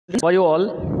How are you all?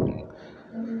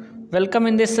 Welcome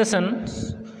in this session.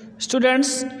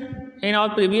 Students, in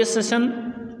our previous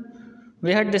session,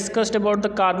 we had discussed about the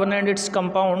carbon and its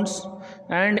compounds,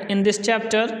 and in this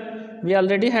chapter, we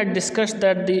already had discussed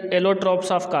that the allotropes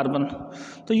of carbon.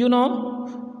 So you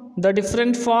know the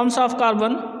different forms of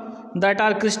carbon that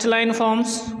are crystalline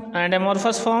forms and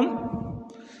amorphous form,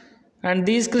 and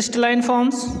these crystalline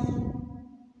forms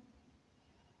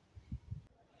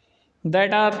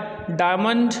that are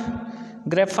diamond,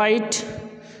 graphite,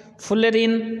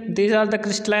 fullerene, these are the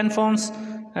crystalline forms,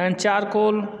 and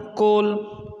charcoal,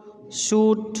 coal,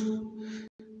 soot,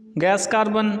 gas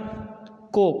carbon,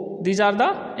 coke, these are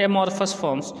the amorphous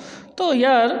forms. So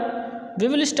here we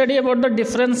will study about the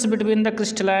difference between the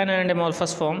crystalline and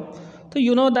amorphous form. So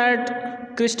you know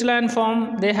that crystalline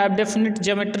form, they have definite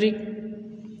geometry,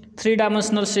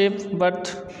 three-dimensional shape,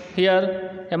 but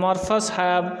here amorphous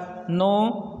have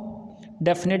no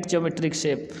definite geometric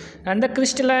shape, and the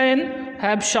crystalline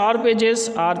have sharp edges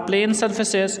or plane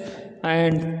surfaces,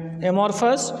 and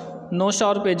amorphous no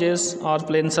sharp edges or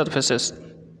plane surfaces.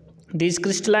 These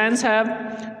crystallines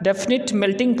have definite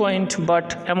melting point,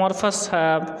 but amorphous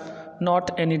have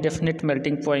not any definite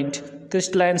melting point.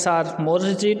 Crystallines are more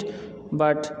rigid,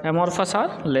 but amorphous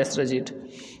are less rigid.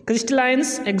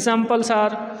 Crystallines examples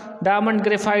are diamond,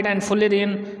 graphite and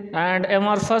fullerene, and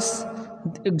amorphous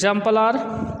example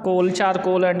are coal,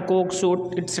 charcoal and coke,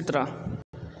 soot, etc.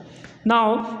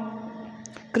 Now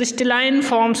crystalline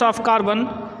forms of carbon,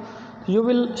 you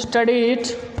will study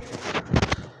it.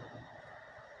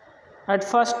 At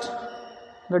first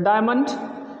the diamond,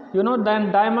 you know,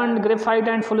 then diamond, graphite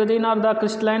and fullerene are the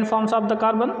crystalline forms of the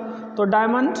carbon. So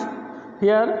diamond,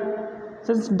 here,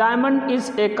 since diamond is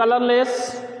a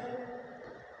colorless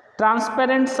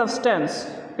transparent substance,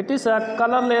 it is a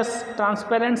colorless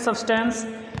transparent substance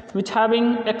which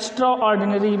having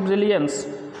extraordinary brilliance.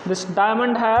 This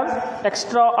diamond have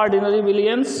extraordinary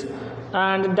brilliance,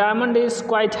 and diamond is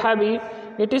quite heavy.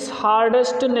 It is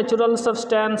hardest natural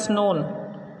substance known.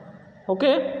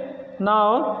 Okay,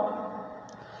 now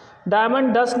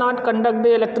diamond does not conduct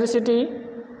the electricity.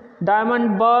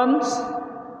 Diamond burns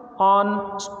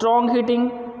on strong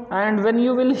heating, and when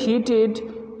you will heat it,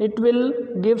 it will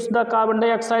gives the carbon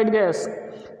dioxide gas.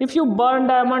 If you burn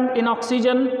diamond in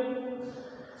oxygen,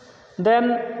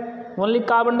 then only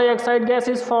carbon dioxide gas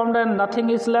is formed and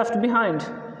nothing is left behind.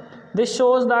 This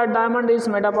shows that diamond is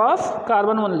made up of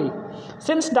carbon only.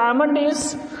 Since diamond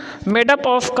is made up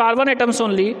of carbon atoms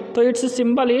only, so its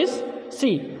symbol is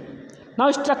C. Now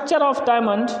structure of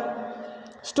diamond.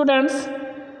 Students,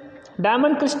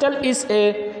 diamond crystal is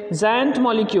a giant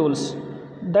molecules.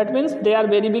 That means they are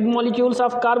very big molecules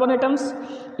of carbon atoms.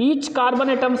 Each carbon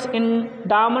atoms in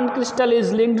diamond crystal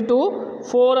is linked to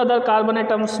 4 other carbon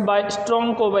atoms by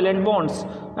strong covalent bonds,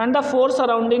 and the 4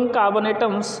 surrounding carbon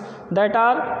atoms, that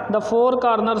are the 4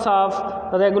 corners of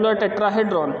regular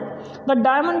tetrahedron. The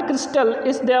diamond crystal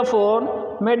is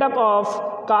therefore made up of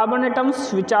carbon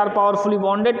atoms which are powerfully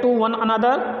bonded to one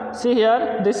another. See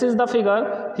here, this is the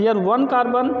figure. Here one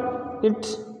carbon,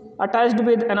 it's attached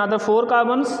with another 4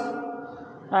 carbons,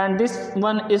 and this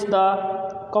one is the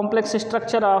complex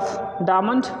structure of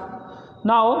diamond.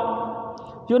 Now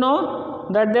you know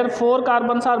that there 4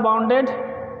 carbons are bounded.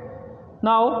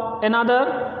 Now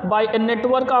another by a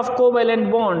network of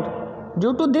covalent bond.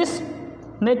 Due to this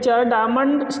nature,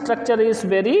 diamond structure is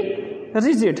very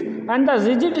rigid, and the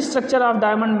rigid structure of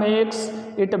diamond makes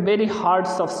it a very hard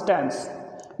substance.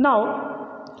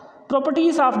 Now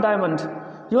properties of diamond,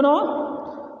 you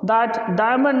know that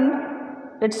diamond,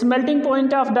 its melting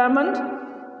point of diamond,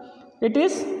 it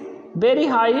is very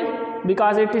high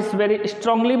because it is very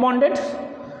strongly bonded,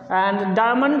 and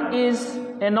diamond is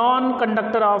a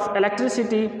non-conductor of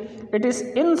electricity. It is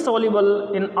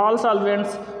insoluble in all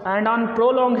solvents, and on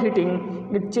prolonged heating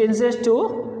it changes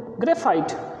to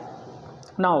graphite.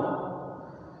 Now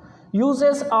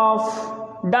uses of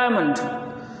diamond.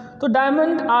 So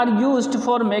diamond are used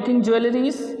for making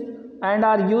jewelries and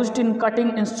are used in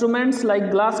cutting instruments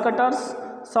like glass cutters,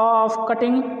 saw of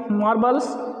cutting marbles,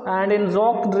 and in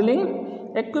rock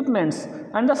drilling equipments.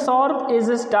 And the sharp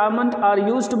edges diamond are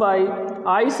used by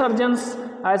eye surgeons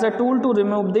as a tool to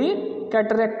remove the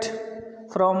cataract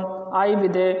from eye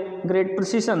with a great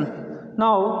precision.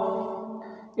 Now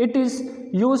it is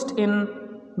used in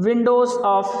windows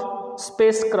of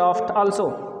spacecraft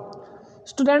also.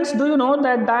 Students, do you know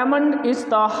that diamond is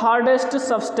the hardest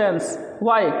substance?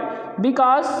 Why?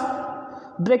 Because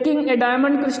breaking a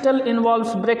diamond crystal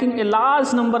involves breaking a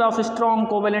large number of strong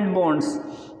covalent bonds.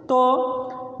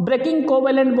 So breaking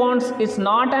covalent bonds is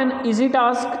not an easy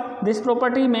task. This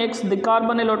property makes the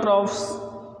carbon allotropes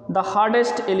the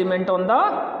hardest element on the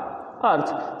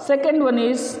earth. Second one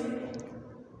is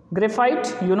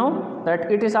graphite. You know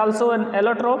that it is also an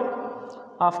allotrope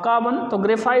of carbon. So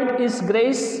graphite is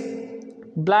grayish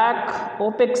black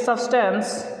opaque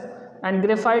substance, and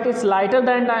graphite is lighter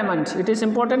than diamond. It is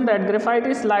important that graphite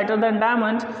is lighter than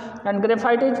diamond, and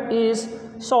graphite is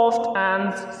soft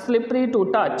and slippery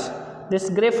to touch. This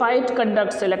graphite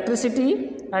conducts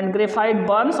electricity, and graphite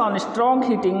burns on strong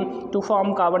heating to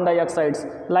form carbon dioxide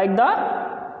like the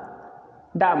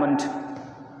diamond.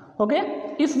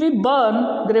 Okay, if we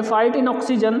burn graphite in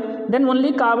oxygen, then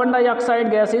only carbon dioxide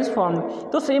gas is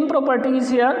formed. So same property is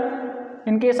here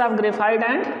in case of graphite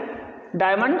and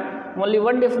diamond. Only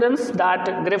one difference, that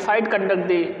graphite conduct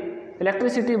the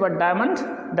electricity but diamond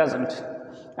doesn't,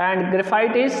 and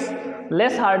graphite is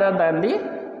less harder than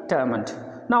the diamond.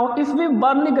 Now if we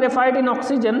burn the graphite in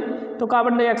oxygen, so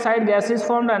carbon dioxide gas is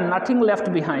formed and nothing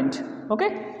left behind. Okay,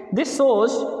 this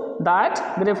shows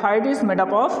that graphite is made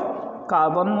up of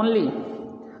carbon only.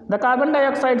 The carbon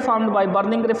dioxide formed by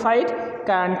burning graphite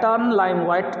can turn lime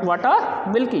white water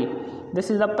milky. This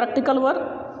is the practical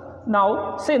work.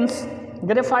 Now since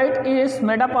graphite is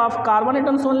made up of carbon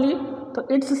atoms only, so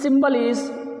its symbol is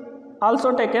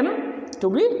also taken to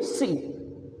be C.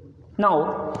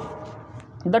 Now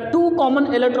the two common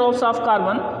allotropes of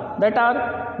carbon, that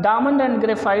are diamond and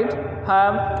graphite,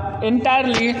 have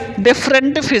entirely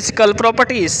different physical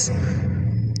properties.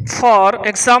 For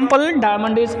example,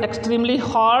 diamond is extremely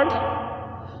hard,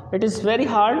 it is very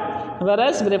hard,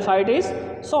 whereas graphite is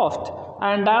soft.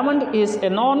 And diamond is a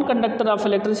non-conductor of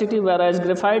electricity, whereas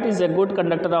graphite is a good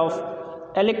conductor of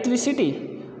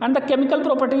electricity. And the chemical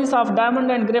properties of diamond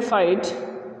and graphite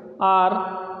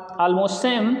are almost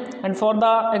same. And for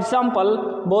the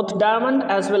example, both diamond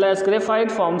as well as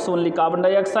graphite forms only carbon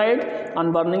dioxide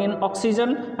on burning in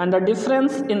oxygen. And the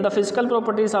difference in the physical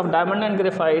properties of diamond and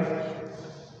graphite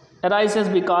arises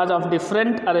because of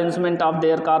different arrangement of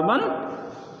their carbon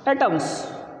atoms.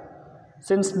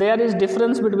 Since there is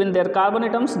difference between their carbon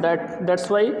atoms, that's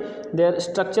why their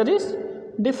structure is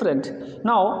different.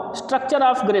 Now structure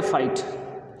of graphite.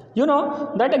 You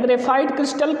know that a graphite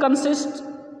crystal consists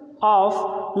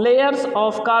of layers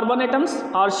of carbon atoms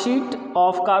or sheet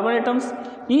of carbon atoms.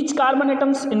 Each carbon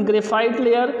atoms in graphite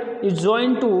layer is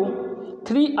joined to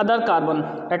 3 other carbon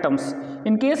atoms.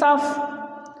 In case of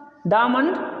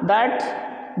diamond,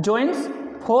 that joins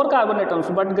 4 carbon atoms,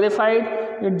 but graphite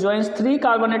it joins 3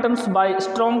 carbon atoms by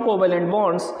strong covalent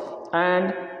bonds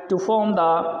and to form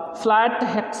the flat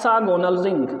hexagonal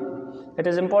ring. It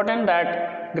is important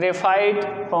that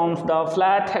graphite forms the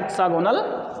flat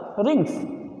hexagonal rings.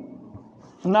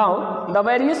 Now the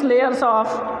various layers of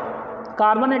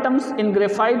carbon atoms in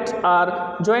graphite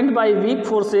are joined by weak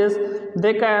forces.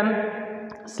 They can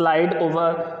slide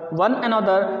over one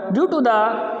another. Due to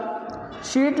the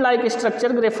sheet-like structure,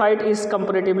 graphite is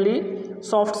comparatively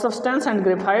soft substance and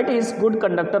graphite is good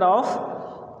conductor of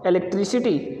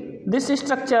electricity. This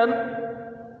structure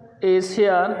is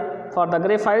here for the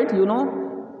graphite. You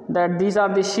know that these are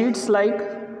the sheets-like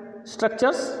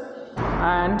structures.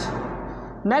 And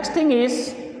next thing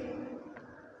is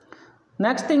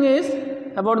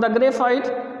about the graphite,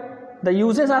 the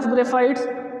uses of graphite.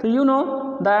 So you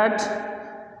know that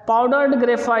powdered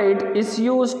graphite is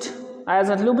used as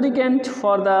a lubricant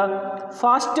for the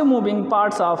fast moving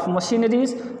parts of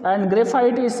machineries, and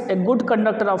graphite is a good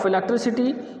conductor of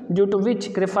electricity, due to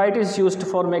which graphite is used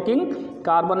for making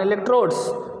carbon electrodes.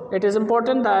 It is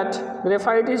important that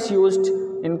graphite is used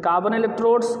in carbon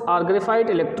electrodes or graphite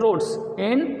electrodes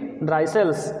in dry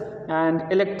cells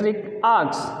and electric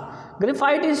arcs.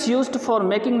 Graphite is used for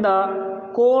making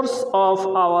the cores of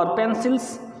our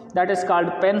pencils, that is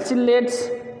called pencil leads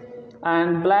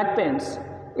and black pens.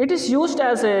 It is used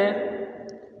as a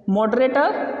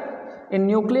moderator in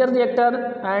nuclear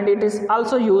reactor, and it is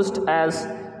also used as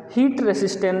heat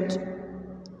resistant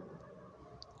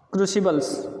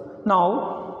crucibles.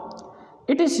 Now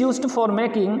it is used for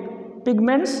making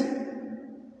pigments,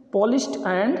 polished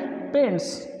and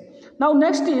paints. Now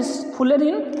next is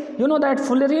fullerene. You know that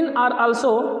fullerene are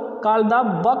also called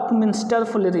the Buckminster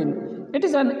fullerene. It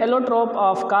is an allotrope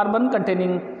of carbon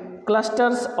containing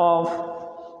clusters of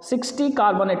 60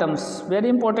 carbon atoms. Very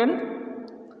important.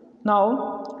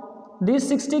 Now these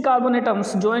 60 carbon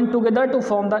atoms join together to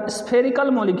form the spherical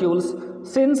molecules.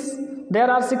 Since there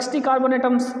are 60 carbon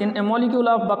atoms in a molecule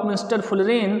of Buckminster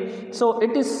fullerene, so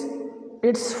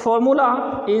its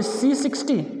formula is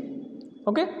C60.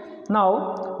 Okay.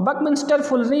 Now Buckminster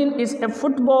fullerene is a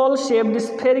football shaped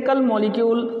spherical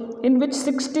molecule in which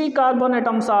 60 carbon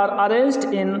atoms are arranged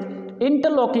in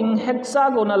interlocking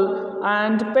hexagonal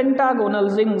and pentagonal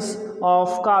rings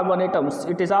of carbon atoms.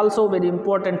 It is also very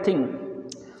important thing.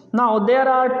 Now there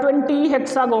are 20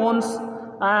 hexagons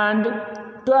and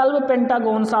 12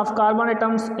 pentagons of carbon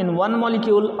atoms in one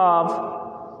molecule of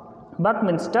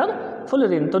Buckminster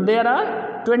fullerene. So there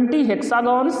are 20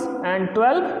 hexagons and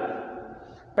 12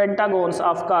 pentagons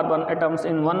of carbon atoms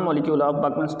in one molecule of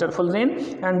Buckminster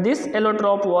fullerene, and this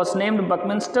allotrope was named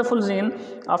Buckminster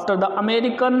fullerene after the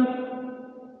American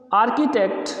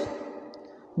architect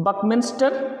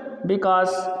Buckminster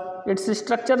because its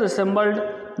structure resembled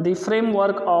the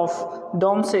framework of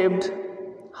dome-shaped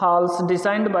halls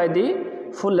designed by the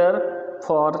Fuller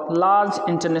for large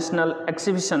international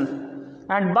exhibition.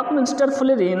 And Buckminster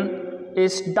fullerene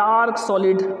is dark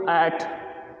solid at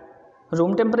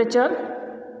room temperature.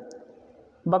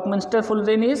 Buckminster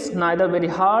fullerene is neither very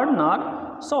hard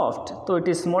nor soft, so it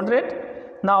is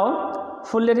moderate. Now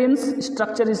fullerene's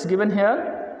structure is given here.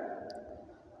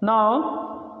 Now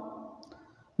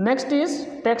next is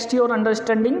text your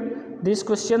understanding. These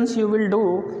questions you will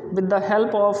do with the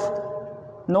help of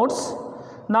notes.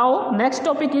 Now next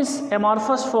topic is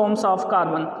amorphous forms of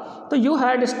carbon. So you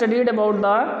had studied about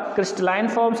the crystalline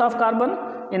forms of carbon.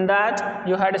 In that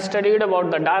you had studied about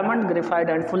the diamond, graphite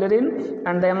and fullerene,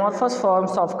 and the amorphous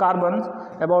forms of carbon.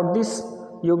 About this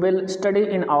you will study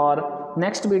in our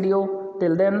next video.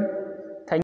 Till then,